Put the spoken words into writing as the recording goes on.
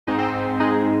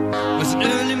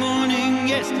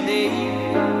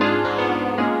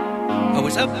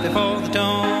was up before the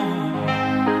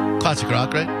dawn. Classic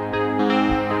rock, right?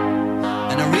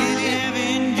 And I really have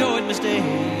enjoyed my stay.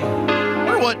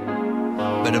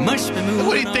 But I must be moving.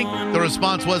 What do you think the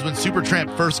response was when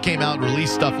Supertramp first came out and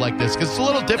released stuff like this? Because it's a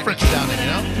little different sounding, you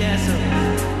know?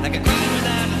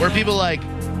 Where people like,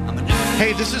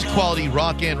 hey, this is quality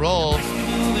rock and roll,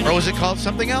 or was it called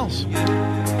something else?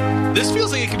 This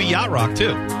feels like it could be yacht rock,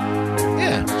 too.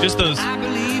 Yeah. Just those. I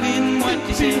believe in what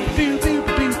you say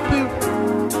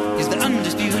is the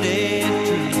undisputed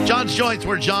truth. John's Joints,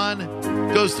 where John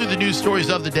goes through the news stories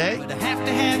of the day, But I have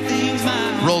to have things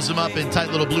my rolls them up in tight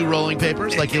little blue rolling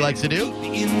papers like he likes to do.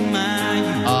 in my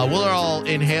youth. We'll all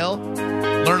inhale,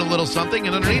 learn a little something,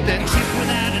 and underneath it,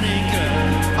 Without an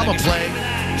anchor, I'm going to play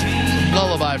some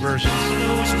lullaby versions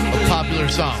of popular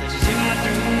songs.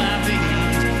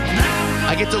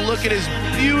 I get to look at his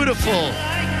beautiful,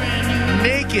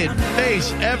 naked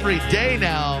face every day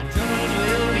now,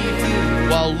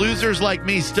 while losers like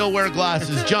me still wear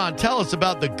glasses. John, tell us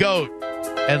about the GOAT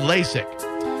and LASIK.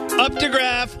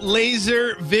 Uptograph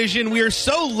Laser Vision. We are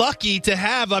so lucky to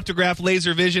have Uptograph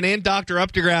Laser Vision and Dr.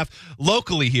 Uptograph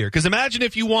locally here. Because imagine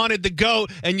if you wanted the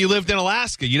GOAT and you lived in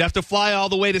Alaska. You'd have to fly all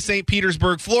the way to St.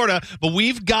 Petersburg, Florida. But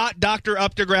we've got Dr.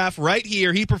 Uptograph right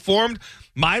here. He performed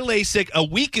my LASIK a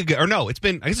week ago. Or no, I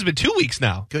guess it's been 2 weeks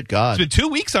now. Good God. It's been 2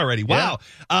 weeks already. Wow.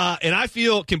 Yeah. And I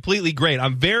feel completely great.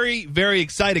 I'm very, very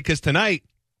excited because tonight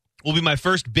will be my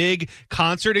first big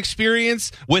concert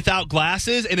experience without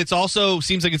glasses, and it's also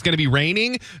seems like it's going to be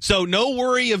raining, so no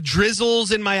worry of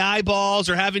drizzles in my eyeballs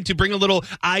or having to bring a little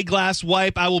eyeglass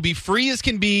wipe. I will be free as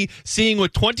can be, seeing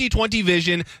with 20/20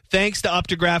 vision, thanks to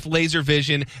Uptograph Laser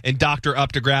Vision and Dr.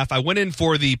 Uptograph. I went in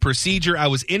for the procedure. I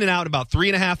was in and out in about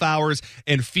 3.5 hours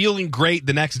and feeling great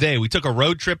the next day. We took a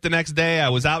road trip the next day. I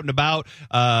was out and about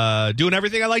doing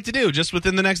everything I like to do just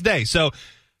within the next day. So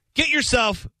get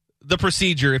yourself the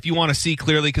procedure if you want to see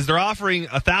clearly, because they're offering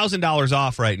 $1,000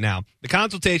 off right now. The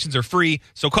consultations are free,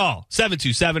 so call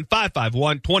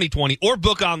 727-551-2020 or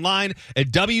book online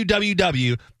at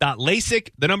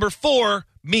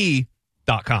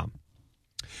www.lasik4me.com.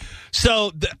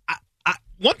 So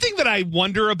one thing that I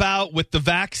wonder about with the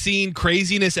vaccine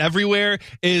craziness everywhere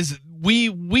is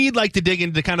we'd like to dig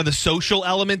into kind of the social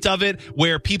element of it,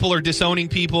 where people are disowning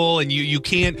people and you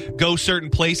can't go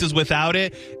certain places without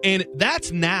it. And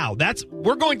that's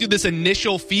we're going through this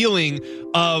initial feeling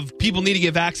of people need to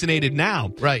get vaccinated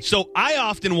now. Right. So I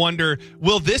often wonder,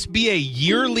 will this be a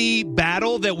yearly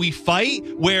battle that we fight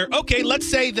where, okay, let's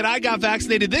say that I got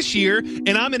vaccinated this year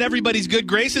and I'm in everybody's good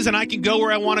graces and I can go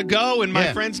where I want to go and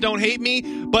my friends don't hate me.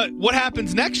 But what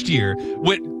happens next year?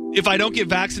 If I don't get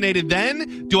vaccinated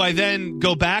then, do I then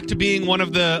go back to being one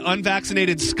of the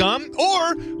unvaccinated scum?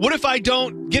 Or what if I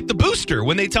don't get the booster?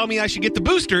 When they tell me I should get the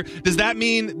booster, does that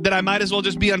mean that I might as well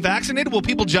just be unvaccinated? Will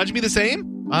people judge me the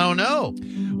same? I don't know.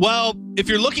 Well, if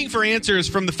you're looking for answers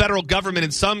from the federal government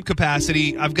in some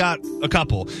capacity, I've got a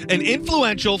couple. An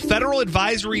influential federal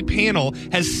advisory panel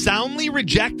has soundly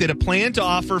rejected a plan to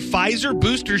offer Pfizer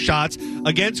booster shots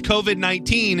against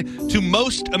COVID-19 to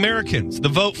most Americans. The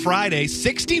vote Friday,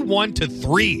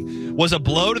 61-3, was a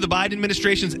blow to the Biden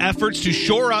administration's efforts to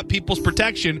shore up people's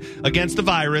protection against the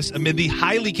virus amid the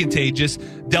highly contagious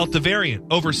Delta variant.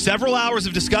 Over several hours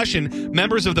of discussion,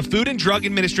 members of the Food and Drug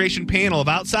Administration panel of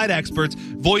outside experts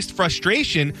voiced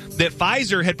frustration that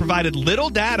Pfizer had provided little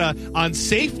data on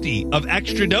safety of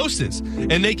extra doses,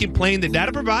 and they complained that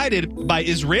data provided by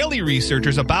Israeli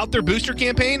researchers about their booster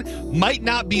campaign might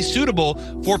not be suitable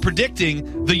for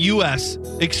predicting the U.S.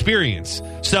 experience.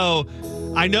 So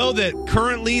I know that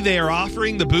currently they are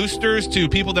offering the boosters to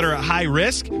people that are at high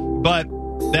risk, but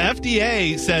the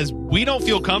FDA says we don't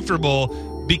feel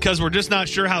comfortable because we're just not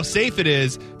sure how safe it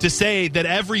is to say that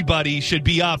everybody should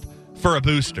be up for a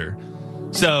booster.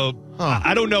 So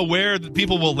I don't know where the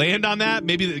people will land on that.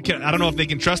 Maybe I don't know if they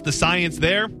can trust the science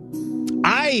there.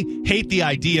 I hate the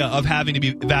idea of having to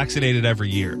be vaccinated every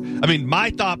year. I mean, my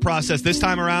thought process this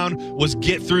time around was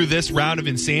get through this round of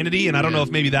insanity, and I don't know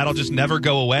if maybe that'll just never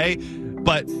go away.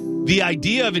 But the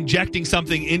idea of injecting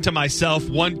something into myself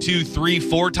 1, 2, 3,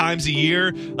 4 times a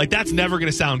year, like that's never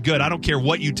going to sound good. I don't care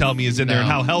what you tell me is in there and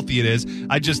how healthy it is.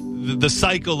 The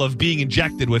cycle of being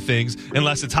injected with things,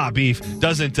 unless it's hot beef,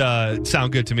 doesn't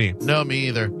sound good to me. No, me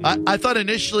either. I thought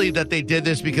initially that they did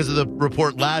this because of the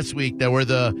report last week that where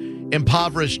the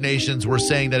impoverished nations were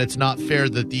saying that it's not fair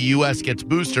that the U.S. gets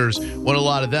boosters when a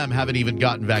lot of them haven't even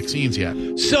gotten vaccines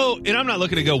yet. So, and I'm not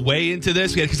looking to go way into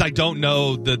this because I don't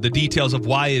know the details of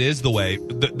why it is the way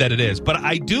that it is. But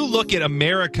I do look at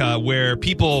America where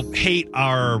people hate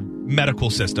our medical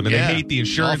system and they hate the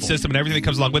insurance system and everything that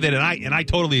comes along with it. And I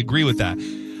totally agree with that.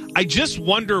 I just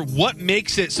wonder what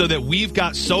makes it so that we've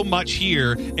got so much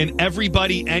here and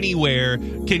everybody anywhere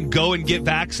can go and get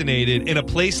vaccinated in a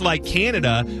place like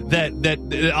Canada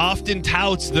that often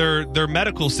touts their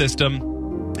medical system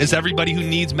as everybody who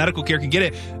needs medical care can get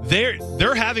it.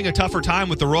 They're having a tougher time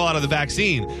with the rollout of the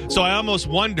vaccine. So I almost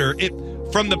wonder if,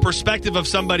 from the perspective of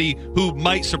somebody who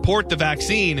might support the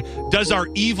vaccine, does our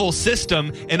evil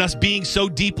system and us being so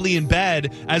deeply in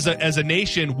bed as a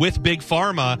nation with big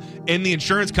pharma and the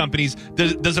insurance companies,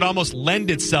 does it almost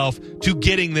lend itself to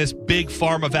getting this big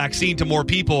pharma vaccine to more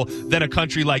people than a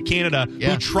country like Canada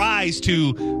who tries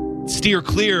to steer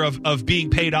clear of being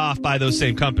paid off by those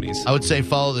same companies? I would say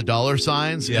follow the dollar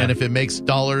signs, and if it makes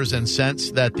dollars and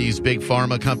cents that these big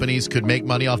pharma companies could make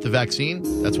money off the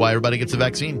vaccine, that's why everybody gets a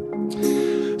vaccine.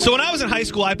 So when I was in high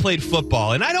school, I played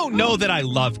football, and I don't know that I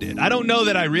loved it. I don't know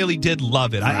that I really did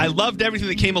love it. I loved everything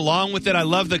that came along with it. I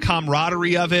loved the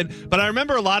camaraderie of it. But I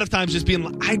remember a lot of times just being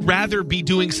like, I'd rather be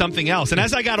doing something else. And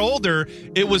as I got older,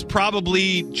 it was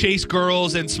probably chase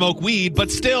girls and smoke weed. But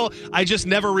still, I just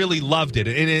never really loved it.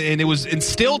 And it was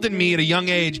instilled in me at a young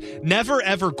age, never,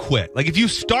 ever quit. Like, if you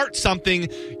start something,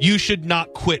 you should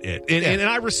not quit it. And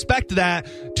I respect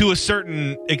that to a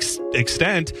certain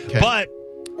extent. Okay. But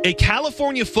a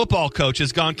California football coach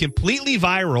has gone completely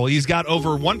viral. He's got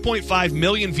over 1.5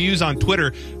 million views on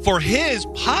Twitter for his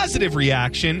positive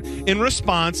reaction in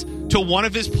response to one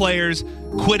of his players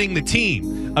quitting the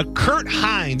team. Kurt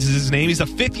Hines is his name. He's a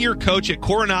fifth-year coach at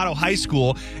Coronado High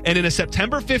School. And in a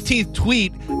September 15th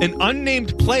tweet, an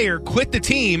unnamed player quit the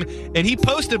team, and he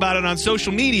posted about it on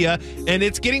social media, and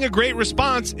it's getting a great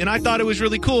response, and I thought it was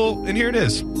really cool, and here it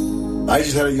is. I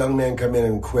just had a young man come in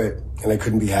and quit, and I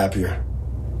couldn't be happier.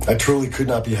 I truly could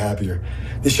not be happier.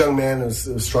 This young man was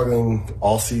struggling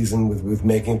all season with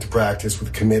making it to practice,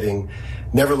 with committing,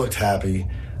 never looked happy.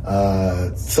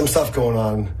 Some stuff going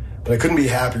on, but I couldn't be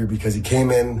happier because he came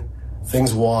in,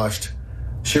 things washed,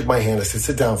 shook my hand. I said,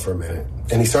 sit down for a minute.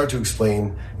 And he started to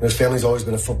explain, his family's always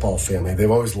been a football family.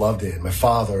 They've always loved it. My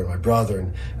father and my brother.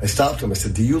 And I stopped him. I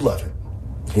said, do you love it?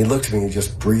 And he looked at me and he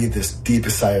just breathed this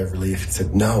deepest sigh of relief. He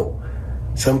said, no.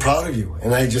 So I'm proud of you.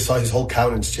 And I just saw his whole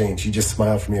countenance change. He just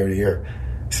smiled from ear to ear.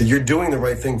 He said, you're doing the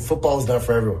right thing. Football is not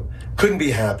for everyone. Couldn't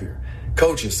be happier.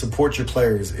 Coaches, support your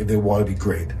players if they want to be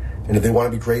great. And if they want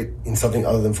to be great in something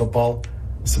other than football,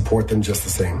 support them just the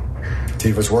same.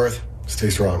 Take what's worth. Stay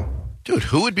strong. Dude,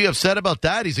 who would be upset about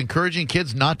that? He's encouraging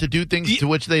kids not to do things to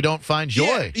which they don't find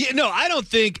joy. No, I don't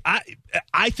think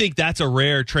I think that's a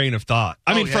rare train of thought.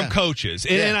 I mean, from coaches.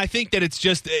 And I think that it's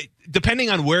just depending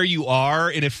on where you are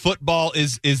and if football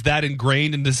is that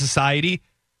ingrained into society.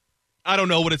 I don't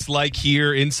know what it's like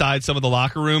here inside some of the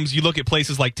locker rooms. You look at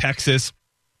places like Texas,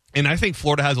 and I think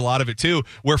Florida has a lot of it too,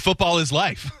 where football is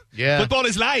life. Yeah, football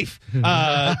is life.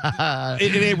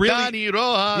 It really,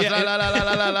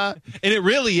 and it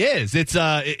really is.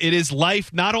 It is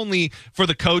life not only for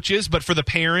the coaches but for the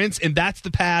parents, and that's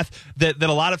the path that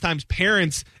a lot of times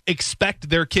parents expect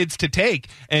their kids to take.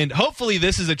 And hopefully,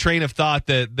 this is a train of thought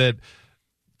that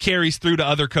carries through to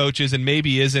other coaches and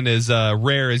maybe isn't as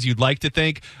rare as you'd like to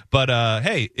think. But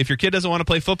hey, if your kid doesn't want to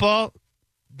play football,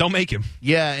 don't make him.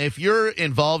 Yeah, if you're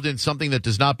involved in something that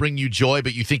does not bring you joy,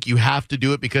 but you think you have to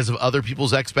do it because of other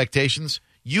people's expectations,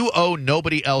 you owe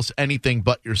nobody else anything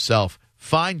but yourself.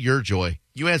 Find your joy.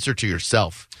 You answer to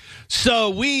yourself. So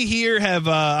we here have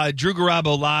Drew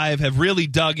Garabo Live have really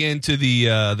dug into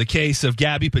the case of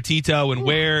Gabby Petito and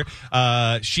where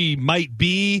she might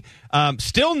be.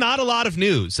 Still not a lot of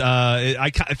news.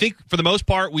 I think for the most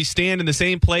part we stand in the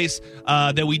same place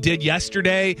that we did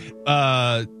yesterday.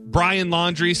 Brian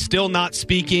Laundrie still not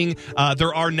speaking.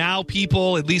 There are now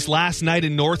people, at least last night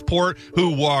in Northport,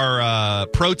 who are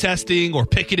protesting or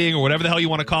picketing or whatever the hell you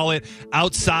want to call it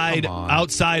outside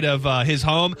of his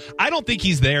home. I don't think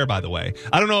he's there, by the way.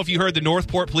 I don't know if you heard the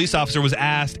Northport police officer was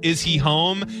asked, is he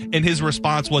home? And his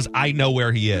response was, I know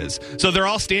where he is. So they're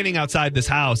all standing outside this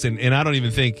house, and I don't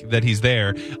even think that he's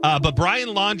there. But Brian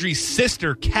Laundrie's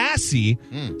sister, Cassie,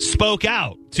 spoke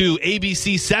out to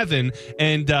ABC 7,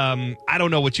 and I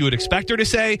don't know what you would expect her to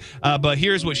say, but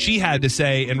here's what she had to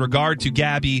say in regard to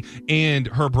Gabby and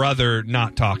her brother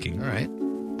not talking. All right.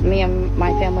 Me and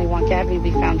my family want Gabby to be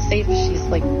found safe. She's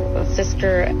like a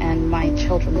sister, and my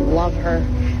children love her,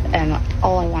 and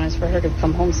all I want is for her to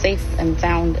come home safe and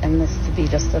sound, and this to be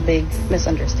just a big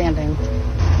misunderstanding.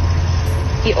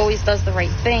 He always does the right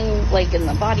thing, like in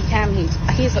the body cam. He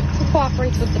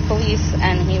cooperates with the police,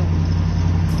 and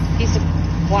he's a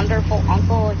wonderful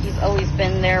uncle. He's always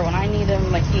been there when I need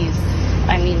him. He's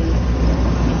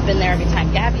been there every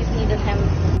time Gabby's needed him.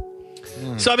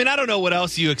 So, I mean, I don't know what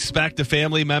else you expect a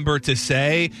family member to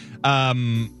say.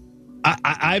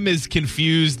 I'm as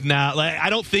confused now. Like, I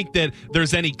don't think that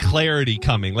there's any clarity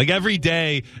coming. Like, every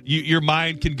day, your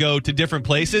mind can go to different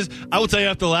places. I will tell you,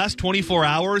 after the last 24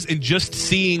 hours and just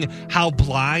seeing how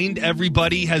blind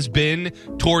everybody has been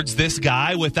towards this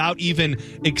guy without even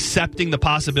accepting the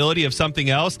possibility of something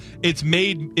else, it's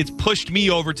pushed me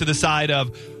over to the side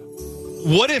of,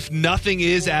 what if nothing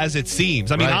is as it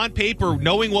seems? I mean, on paper,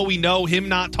 knowing what we know, him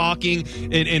not talking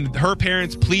and her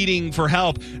parents pleading for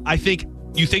help, I think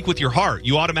you think with your heart.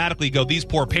 You automatically go, these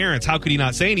poor parents, how could he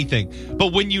not say anything?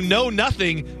 But when you know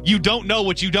nothing, you don't know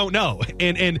what you don't know.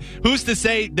 And who's to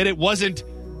say that it wasn't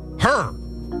her?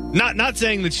 Not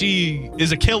saying that she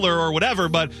is a killer or whatever,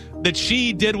 but that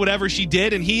she did whatever she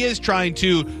did, and he is trying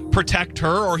to protect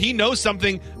her, or he knows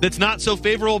something that's not so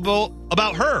favorable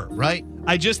about her. Right.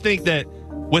 I just think that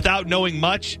without knowing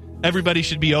much, everybody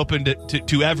should be open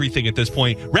to everything at this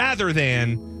point, rather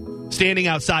than standing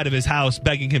outside of his house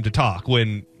begging him to talk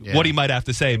when what he might have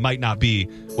to say might not be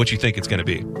what you think it's going to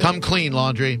be. Come clean,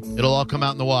 Laundry. It'll all come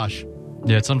out in the wash.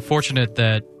 Yeah, it's unfortunate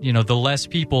that, the less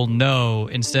people know,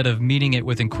 instead of meeting it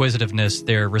with inquisitiveness,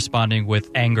 they're responding with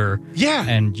anger. Yeah.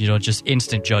 And, just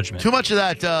instant judgment. Too much of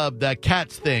that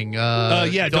cats thing.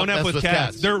 Don't F with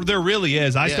cats. There really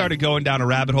is. I started going down a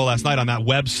rabbit hole last night on that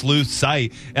web sleuth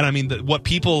site. And I mean, what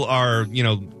people are,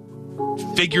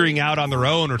 figuring out on their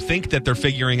own or think that they're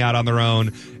figuring out on their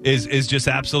own is just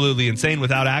absolutely insane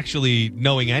without actually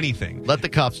knowing anything. Let the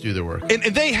cops do their work. And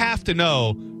they have to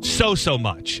know so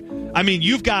much. I mean,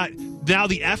 you've got now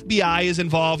the FBI is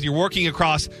involved. You're working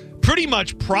across pretty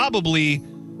much probably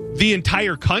the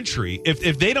entire country.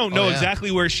 If they don't know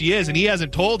exactly where she is and he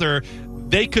hasn't told her,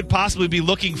 they could possibly be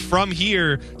looking from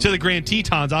here to the Grand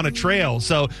Tetons on a trail.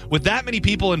 So with that many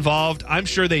people involved, I'm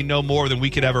sure they know more than we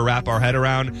could ever wrap our head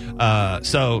around.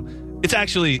 So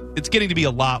it's getting to be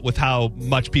a lot with how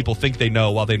much people think they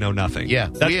know while they know nothing. Yeah,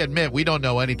 we admit we don't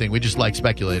know anything. We just like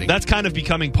speculating. That's kind of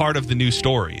becoming part of the new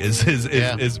story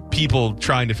is people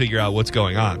trying to figure out what's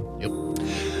going on. Yep.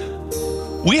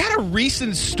 We had a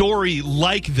recent story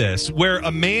like this where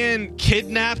a man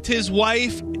kidnapped his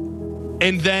wife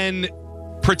and then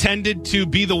pretended to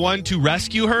be the one to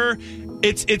rescue her.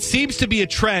 It seems to be a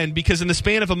trend because in the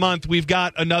span of a month, we've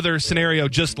got another scenario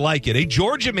just like it. A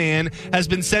Georgia man has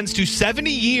been sentenced to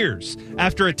 70 years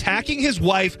after attacking his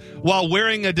wife while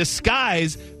wearing a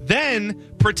disguise,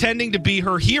 then pretending to be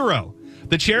her hero.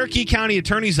 The Cherokee County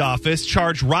Attorney's Office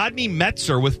charged Rodney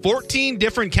Metzer with 14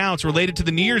 different counts related to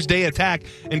the New Year's Day attack,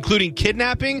 including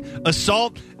kidnapping,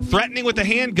 assault, threatening with a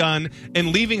handgun, and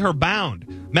leaving her bound.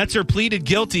 Metzer pleaded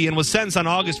guilty and was sentenced on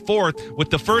August 4th, with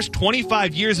the first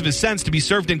 25 years of his sentence to be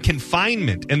served in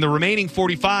confinement and the remaining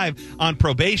 45 on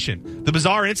probation. The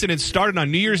bizarre incident started on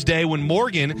New Year's Day when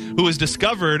Morgan, who was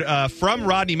discovered from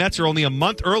Rodney Metzer only a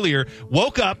month earlier,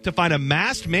 woke up to find a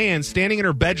masked man standing in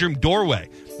her bedroom doorway.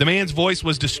 The man's voice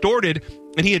was distorted,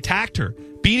 and he attacked her,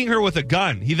 beating her with a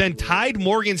gun. He then tied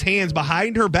Morgan's hands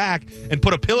behind her back and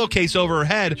put a pillowcase over her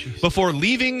head before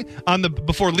leaving her on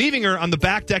the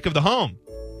back deck of the home.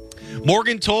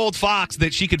 Morgan told Fox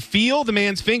that she could feel the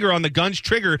man's finger on the gun's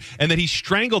trigger and that he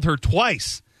strangled her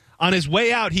twice. On his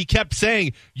way out, he kept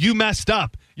saying, "You messed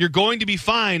up. You're going to be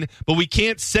fine, but we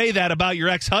can't say that about your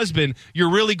ex-husband.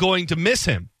 You're really going to miss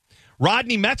him."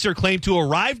 Rodney Metzer claimed to have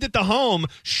arrived at the home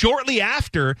shortly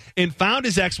after and found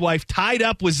his ex-wife tied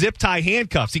up with zip-tie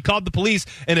handcuffs. He called the police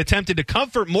and attempted to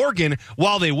comfort Morgan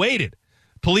while they waited.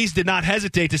 Police did not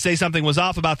hesitate to say something was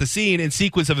off about the scene and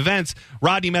sequence of events.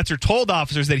 Rodney Metzer told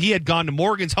officers that he had gone to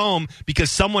Morgan's home because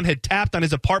someone had tapped on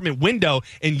his apartment window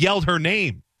and yelled her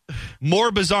name. More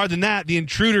bizarre than that, the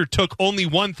intruder took only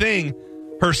one thing,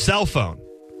 her cell phone.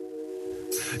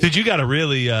 Dude, you got to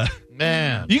really...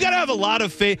 Man. You got to have a lot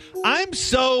of faith. I'm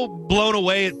so blown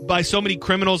away by so many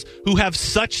criminals who have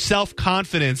such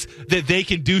self-confidence that they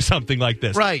can do something like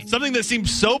this. Right. Something that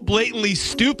seems so blatantly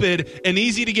stupid and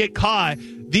easy to get caught.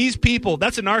 These people,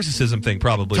 that's a narcissism thing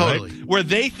probably, totally. Right? Where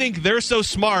they think they're so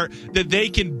smart that they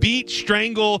can beat,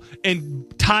 strangle,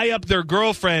 and tie up their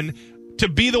girlfriend to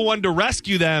be the one to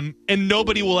rescue them, and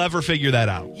nobody will ever figure that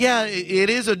out. Yeah, it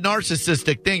is a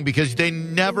narcissistic thing because they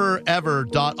never, ever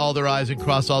dot all their I's and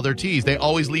cross all their T's. They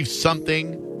always leave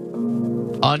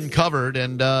something uncovered,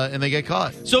 and they get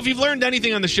caught. So if you've learned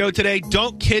anything on the show today,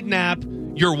 don't kidnap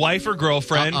your wife or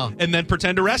girlfriend and then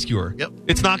pretend to rescue her. Yep.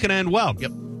 It's not going to end well.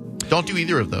 Yep. Don't do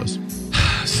either of those.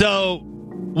 So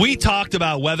we talked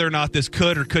about whether or not this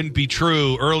could or couldn't be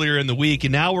true earlier in the week,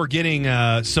 and now we're getting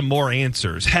some more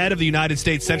answers. Head of the United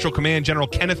States Central Command, General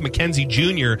Kenneth McKenzie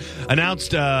Jr.,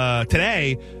 announced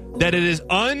today that it is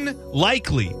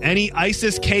unlikely any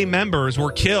ISIS-K members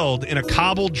were killed in a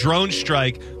Kabul drone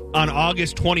strike on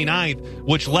August 29th,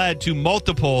 which led to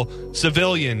multiple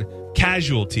civilian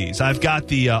casualties. I've got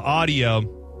the audio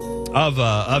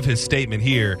of his statement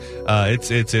here.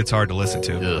 It's hard to listen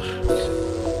to.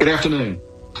 Ugh. Good afternoon.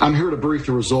 I'm here to brief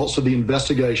the results of the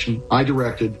investigation I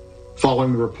directed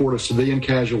following the report of civilian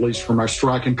casualties from our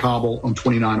strike in Kabul on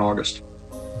 29 August.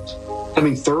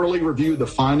 Having thoroughly reviewed the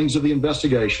findings of the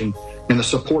investigation and the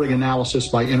supporting analysis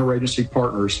by interagency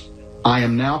partners, I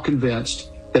am now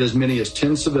convinced that as many as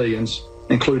 10 civilians,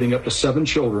 including up to 7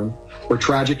 children, were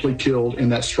tragically killed in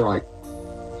that strike.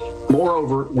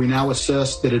 Moreover, we now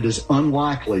assess that it is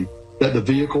unlikely that the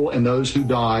vehicle and those who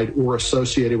died were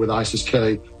associated with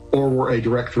ISIS-K or were a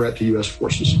direct threat to U.S.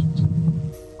 forces.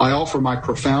 I offer my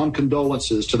profound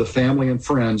condolences to the family and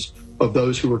friends of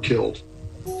those who were killed.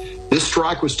 This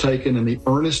strike was taken in the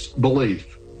earnest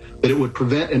belief that it would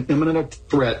prevent an imminent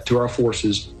threat to our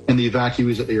forces and the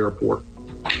evacuees at the airport.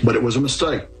 But it was a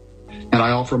mistake, and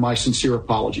I offer my sincere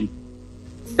apology.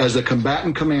 As the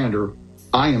combatant commander,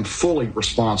 I am fully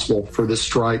responsible for this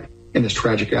strike and this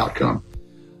tragic outcome.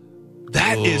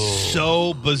 That is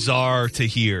so bizarre to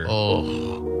hear.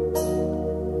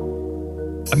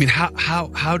 I mean, how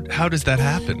does that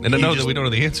happen? And I know that we don't know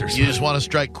the answers. You just want to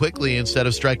strike quickly instead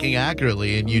of striking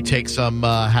accurately, and you take some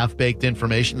half-baked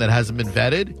information that hasn't been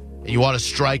vetted, and you want to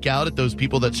strike out at those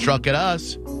people that struck at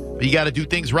us. But you got to do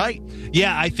things right.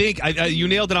 Yeah, I think you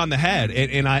nailed it on the head.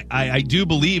 And I do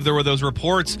believe there were those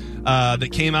reports that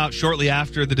came out shortly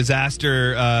after the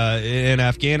disaster in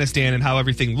Afghanistan and how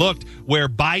everything looked, where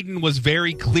Biden was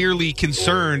very clearly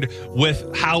concerned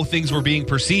with how things were being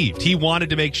perceived. He wanted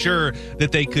to make sure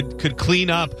that they could clean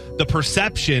up the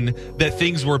perception that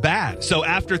things were bad. So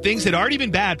after things had already been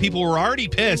bad, people were already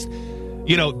pissed.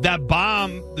 You know, that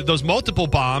bomb, those multiple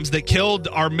bombs that killed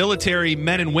our military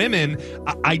men and women,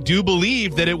 I do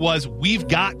believe that it was, we've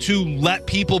got to let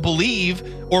people believe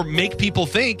or make people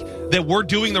think that we're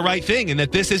doing the right thing and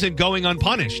that this isn't going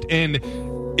unpunished. And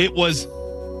it was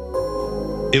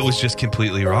just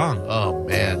completely wrong. Oh,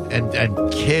 man.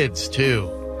 And kids, too.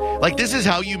 Like, this is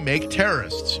how you make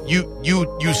terrorists.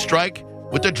 You strike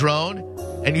with a drone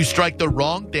and you strike the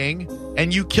wrong thing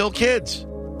and you kill kids.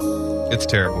 It's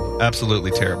terrible.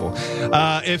 Absolutely terrible.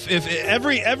 If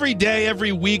every day,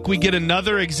 every week, we get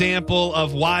another example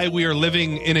of why we are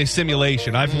living in a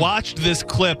simulation. I've watched this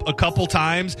clip a couple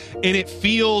times, and it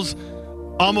feels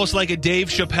almost like a Dave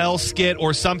Chappelle skit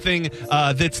or something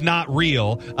that's not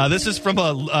real. This is from,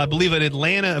 I believe, an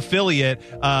Atlanta affiliate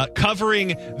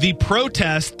covering the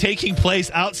protest taking place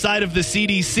outside of the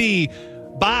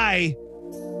CDC by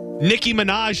Nicki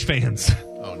Minaj fans.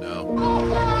 Oh, no.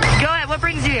 Go ahead. What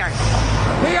brings you here?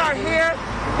 We are here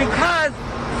because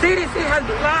CDC has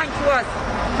been lying to us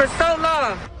for so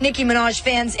long. Nicki Minaj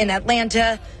fans in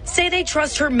Atlanta say they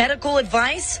trust her medical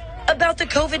advice about the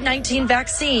COVID-19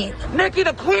 vaccine. Nicki,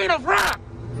 the queen of rock,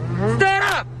 stood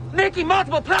up. Nicki,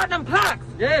 multiple platinum plaques,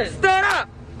 stood up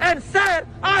and said,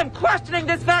 I'm questioning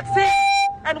this vaccine.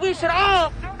 And we should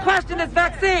all question this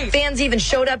vaccine. Fans even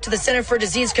showed up to the Center for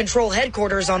Disease Control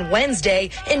headquarters on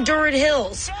Wednesday in Druid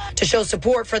Hills to show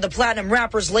support for the platinum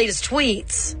rapper's latest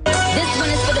tweets. This one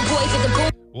is for the boys of the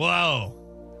boys. Whoa.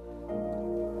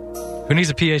 Who needs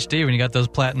a PhD when you got those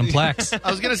platinum plaques? I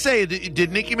was going to say,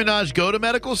 did Nicki Minaj go to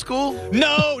medical school?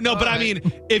 No, but I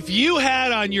mean, if you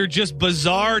had on your just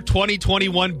bizarre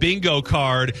 2021 bingo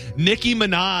card Nicki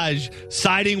Minaj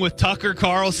siding with Tucker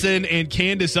Carlson and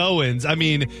Candace Owens, I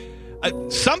mean,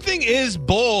 something is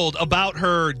bold about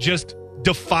her just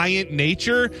defiant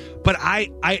nature, but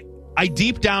I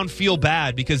deep down feel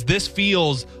bad because this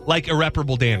feels like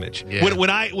irreparable damage. Yeah.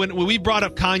 When we brought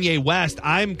up Kanye West,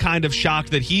 I'm kind of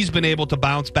shocked that he's been able to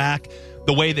bounce back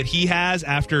the way that he has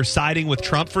after siding with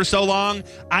Trump for so long.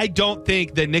 I don't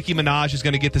think that Nicki Minaj is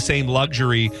going to get the same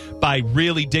luxury by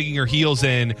really digging her heels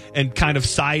in and kind of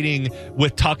siding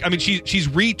with Tucker. I mean, she's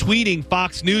retweeting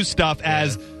Fox News stuff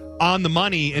as on the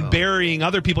money and burying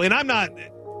other people. And I'm not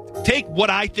take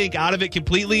what I think out of it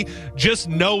completely, just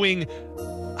knowing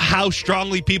how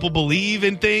strongly people believe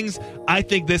in things. I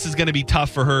think this is going to be tough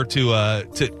for her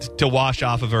to wash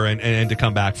off of her and to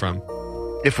come back from.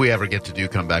 If we ever get to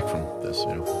come back from this,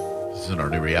 this isn't our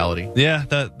new reality. Yeah,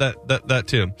 that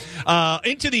too.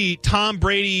 Into the Tom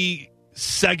Brady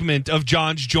segment of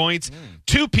John's Joints.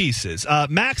 two pieces.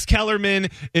 Max Kellerman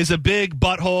is a big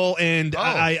butthole, and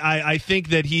I think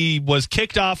that he was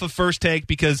kicked off of First Take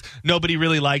because nobody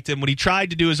really liked him. When he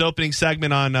tried to do his opening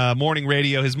segment on morning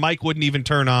radio, his mic wouldn't even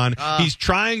turn on. He's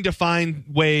trying to find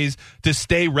ways to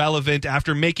stay relevant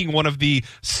after making one of the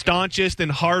staunchest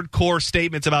and hardcore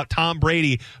statements about Tom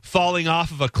Brady falling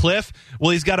off of a cliff.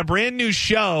 Well, he's got a brand new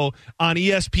show on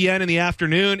ESPN in the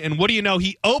afternoon, and what do you know?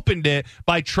 He opened it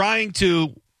by trying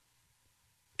to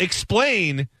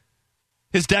explain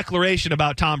his declaration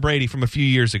about Tom Brady from a few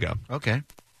years ago. Okay.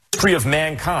 History of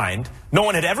mankind, no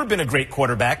one had ever been a great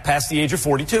quarterback past the age of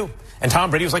 42. And Tom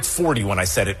Brady was like 40 when I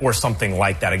said it, or something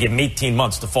like that. I gave him 18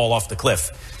 months to fall off the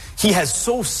cliff. He has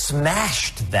so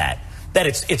smashed that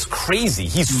it's crazy.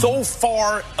 He's so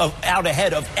far out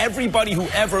ahead of everybody who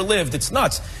ever lived. It's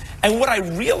nuts. And what I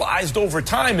realized over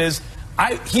time is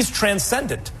he's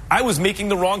transcendent. I was making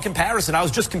the wrong comparison. I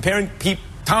was just comparing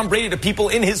Tom Brady to people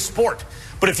in his sport.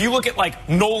 But if you look at like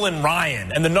Nolan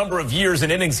Ryan and the number of years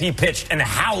and innings he pitched and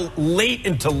how late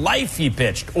into life he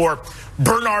pitched, or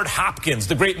Bernard Hopkins,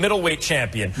 the great middleweight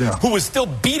champion, who was still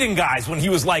beating guys when he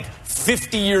was like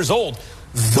 50 years old,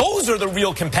 those are the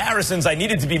real comparisons I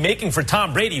needed to be making for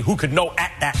Tom Brady, who could know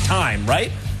at that time, right?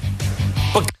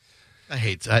 But I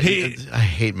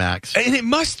hate Max. And it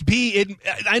must be.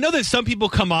 I know that some people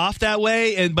come off that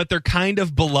way, but they're kind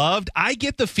of beloved. I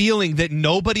get the feeling that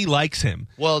nobody likes him.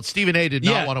 Well, Stephen A. did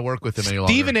not want to work with him any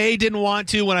longer. Stephen A. didn't want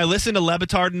to. When I listen to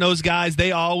Levitard and those guys,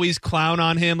 they always clown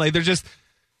on him. Like, they're just...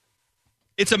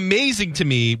 It's amazing to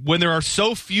me when there are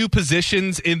so few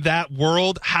positions in that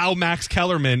world how Max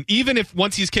Kellerman, even if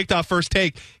once he's kicked off First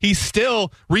Take, he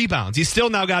still rebounds. He's still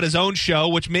now got his own show,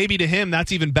 which maybe to him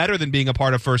that's even better than being a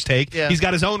part of First Take. Yeah. He's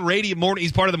got his own radio morning.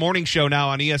 He's part of the morning show now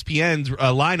on ESPN's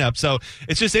lineup. So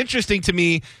it's just interesting to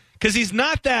me because he's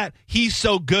not that he's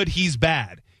so good he's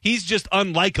bad. He's just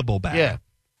unlikable bad.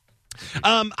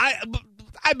 Yeah.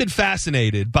 I've been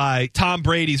fascinated by Tom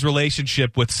Brady's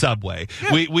relationship with Subway.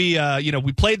 Yeah.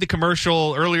 We played the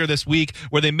commercial earlier this week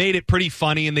where they made it pretty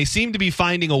funny, and they seem to be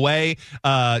finding a way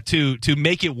to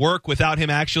make it work without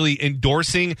him actually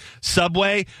endorsing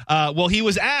Subway. Well, he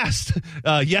was asked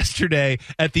yesterday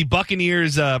at the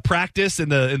Buccaneers practice in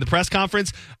the press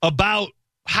conference about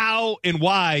how and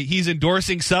why he's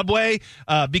endorsing Subway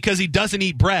because he doesn't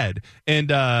eat bread.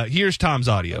 And here's Tom's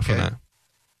audio from that.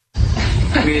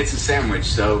 I mean, it's a sandwich,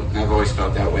 so I've always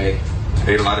felt that way.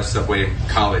 I ate a lot of Subway in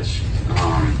college.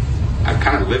 I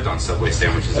kind of lived on Subway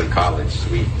sandwiches in college.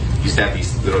 We used to have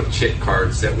these little chit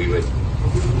cards that we would,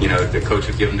 the coach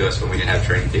would give them to us when we didn't have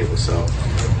training tables. So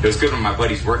it was good when my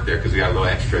buddies worked there because we got a little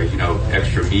extra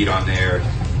meat on there,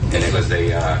 and it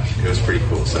was pretty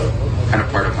cool. So kind of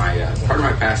part of my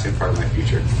past and part of my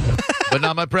future. But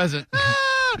not my present.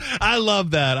 I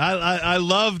love that. I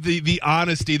love the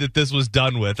honesty that this was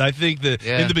done with. I think that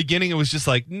in the beginning it was just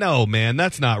like, no, man,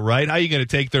 that's not right. How are you going to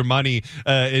take their money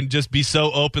and just be so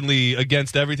openly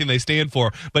against everything they stand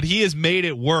for? But he has made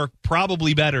it work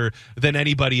probably better than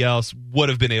anybody else would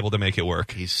have been able to make it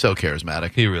work. He's so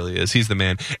charismatic. He really is. He's the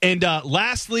man. And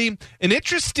lastly, an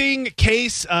interesting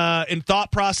case and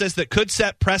thought process that could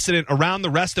set precedent around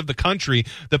the rest of the country.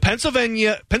 The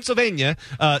Pennsylvania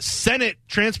Senate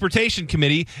Transportation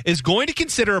Committee is going to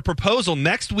consider a proposal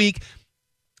next week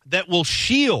that will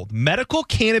shield medical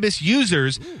cannabis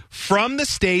users from the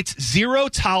state's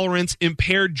zero-tolerance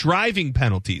impaired driving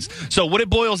penalties. So what it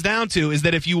boils down to is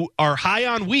that if you are high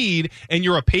on weed and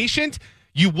you're a patient,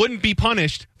 you wouldn't be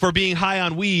punished for being high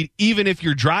on weed, even if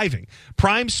you're driving.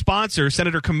 Prime sponsor,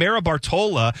 Senator Camara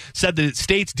Bartola, said the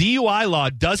state's DUI law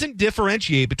doesn't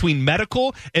differentiate between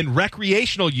medical and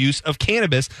recreational use of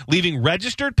cannabis, leaving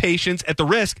registered patients at the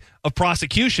risk of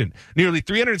prosecution. Nearly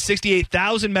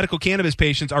 368,000 medical cannabis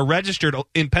patients are registered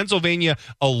in Pennsylvania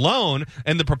alone,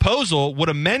 and the proposal would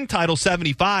amend Title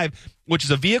 75, which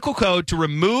is a vehicle code to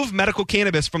remove medical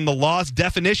cannabis from the law's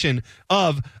definition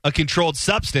of a controlled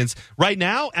substance. Right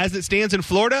now, as it stands in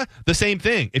Florida, the same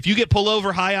thing. If you get pulled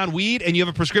over high on weed and you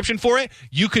have a prescription for it,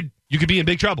 you could be in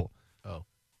big trouble. Oh.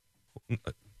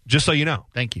 Just so you know.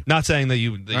 Thank you. Not saying that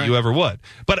you ever would.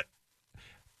 But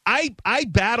I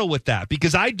battle with that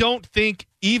because I don't think,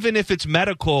 even if it's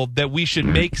medical, that we should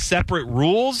make separate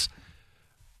rules.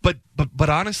 But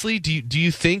honestly, do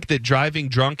you think that driving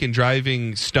drunk and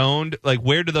driving stoned, like,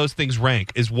 where do those things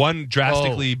rank? Is one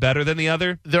drastically better than the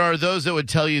other? There are those that would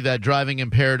tell you that driving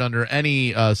impaired under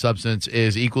any substance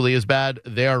is equally as bad.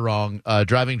 They are wrong.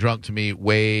 Driving drunk, to me,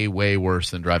 way, way worse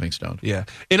than driving stoned. Yeah.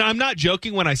 And I'm not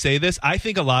joking when I say this. I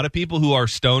think a lot of people who are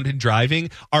stoned and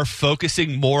driving are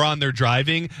focusing more on their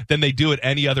driving than they do at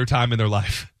any other time in their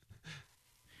life.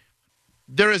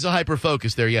 There is a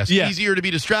hyper-focus there, yes. Yeah. Easier to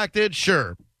be distracted?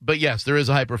 Sure. But yes, there is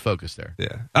a hyper-focus there.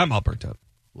 Yeah. I'm all burnt up.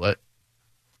 What?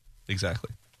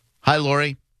 Exactly. Hi,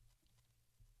 Lori.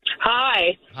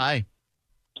 Hi. Hi.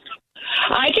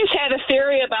 I just had a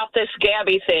theory about this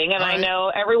Gabby thing, and I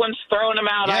know everyone's throwing them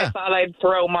out. Yeah. I thought I'd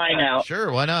throw mine out.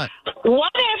 Sure, why not?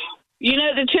 What if,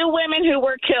 the two women who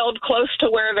were killed close to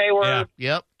where they were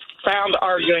found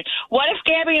arguing, what if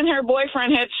Gabby and her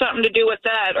boyfriend had something to do with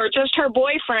that, or just her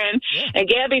boyfriend, and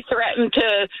Gabby threatened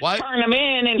to turn him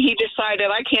in, and he decided,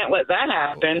 I can't let that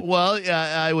happen? Well,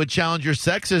 I would challenge your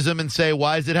sexism and say,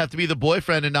 why does it have to be the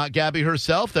boyfriend and not Gabby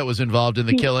herself that was involved in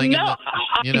the killing? No, I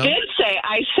did say,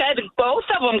 I said both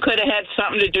of them could have had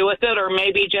something to do with it, or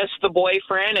maybe just the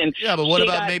boyfriend. And yeah, but what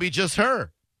about maybe just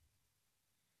her?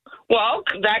 Well,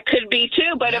 that could be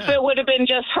too, but if it would have been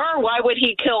just her, why would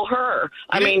he kill her?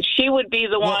 I mean, she would be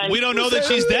the one. We don't know that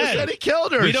she's dead. Said he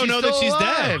killed her. We don't know that she's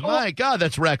dead. My God,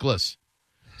 that's reckless.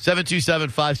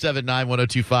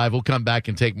 727-579-1025. We'll come back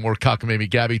and take more cockamamie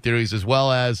Gabby theories, as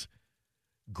well as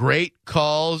great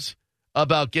calls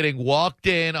about getting walked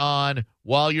in on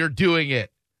while you're doing it.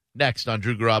 Next on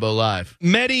Drew Garabo Live.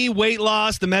 Medi Weight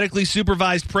Loss, the medically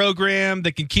supervised program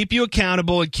that can keep you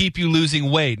accountable and keep you losing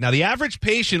weight. Now, the average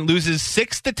patient loses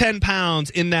 6 to 10 pounds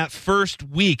in that first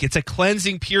week. It's a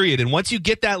cleansing period. And once you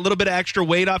get that little bit of extra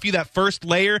weight off you, that first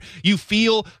layer, you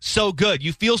feel so good.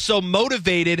 You feel so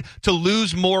motivated to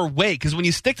lose more weight. Because when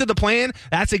you stick to the plan,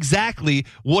 that's exactly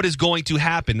what is going to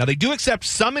happen. Now, they do accept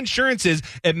some insurances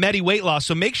at Medi Weight Loss.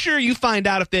 So make sure you find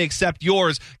out if they accept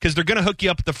yours, because they're going to hook you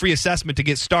up with the free assessment to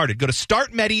get started. Go to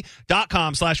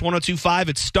startmedi.com/1025.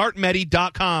 It's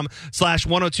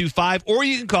startmedi.com/1025. Or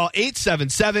you can call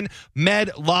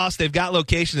 877-MED-LOSS. They've got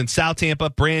locations in South Tampa,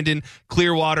 Brandon,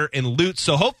 Clearwater, and Lutz.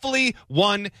 So hopefully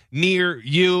one near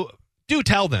you. Do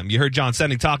tell them you heard John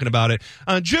Senning talking about it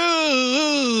on Drew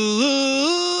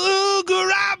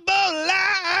Garabo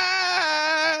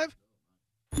Live.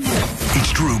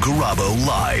 It's Drew Garabo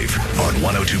Live on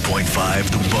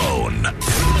 102.5 The Bone.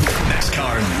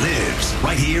 NASCAR lives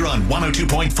right here on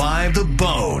 102.5 The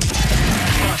Bone.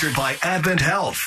 Sponsored by Advent Health.